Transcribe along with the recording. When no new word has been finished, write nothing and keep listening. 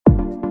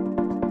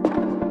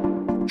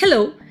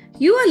Hello,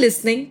 you are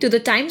listening to the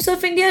Times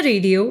of India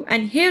radio,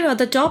 and here are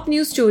the top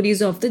news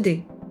stories of the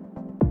day.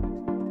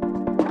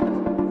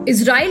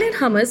 Israel and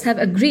Hamas have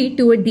agreed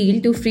to a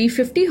deal to free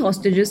 50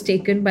 hostages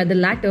taken by the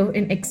latter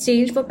in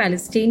exchange for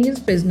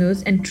Palestinian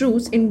prisoners and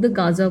truce in the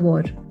Gaza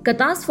war.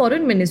 Qatar's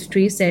foreign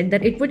ministry said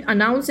that it would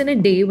announce in a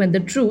day when the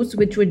truce,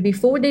 which would be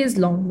 4 days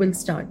long, will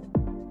start.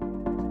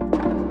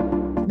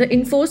 The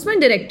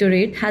Enforcement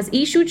Directorate has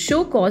issued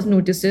show cause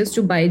notices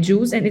to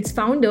Byju's and its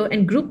founder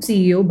and group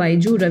CEO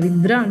Baiju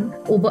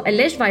Ravindran over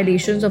alleged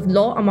violations of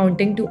law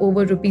amounting to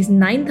over Rs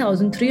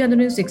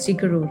 9,360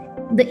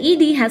 crore. The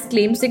ED has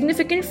claimed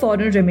significant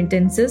foreign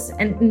remittances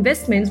and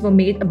investments were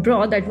made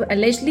abroad that were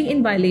allegedly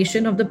in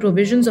violation of the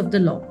provisions of the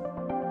law.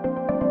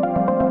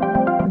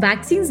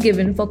 Vaccines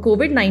given for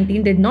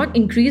COVID-19 did not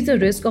increase the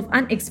risk of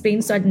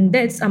unexplained sudden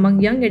deaths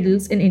among young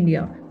adults in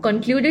India,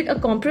 concluded a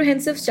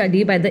comprehensive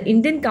study by the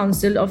Indian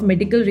Council of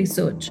Medical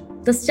Research.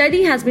 The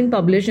study has been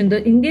published in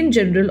the Indian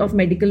Journal of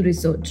Medical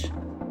Research.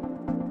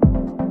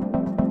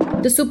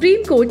 The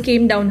Supreme Court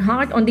came down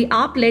hard on the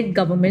AAP-led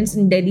governments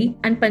in Delhi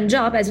and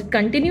Punjab as it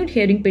continued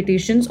hearing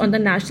petitions on the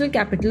national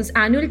capital's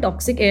annual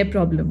toxic air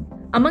problem.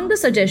 Among the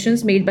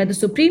suggestions made by the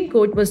Supreme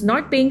Court was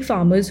not paying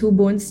farmers who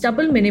burn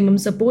stubble minimum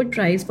support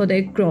price for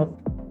their crop.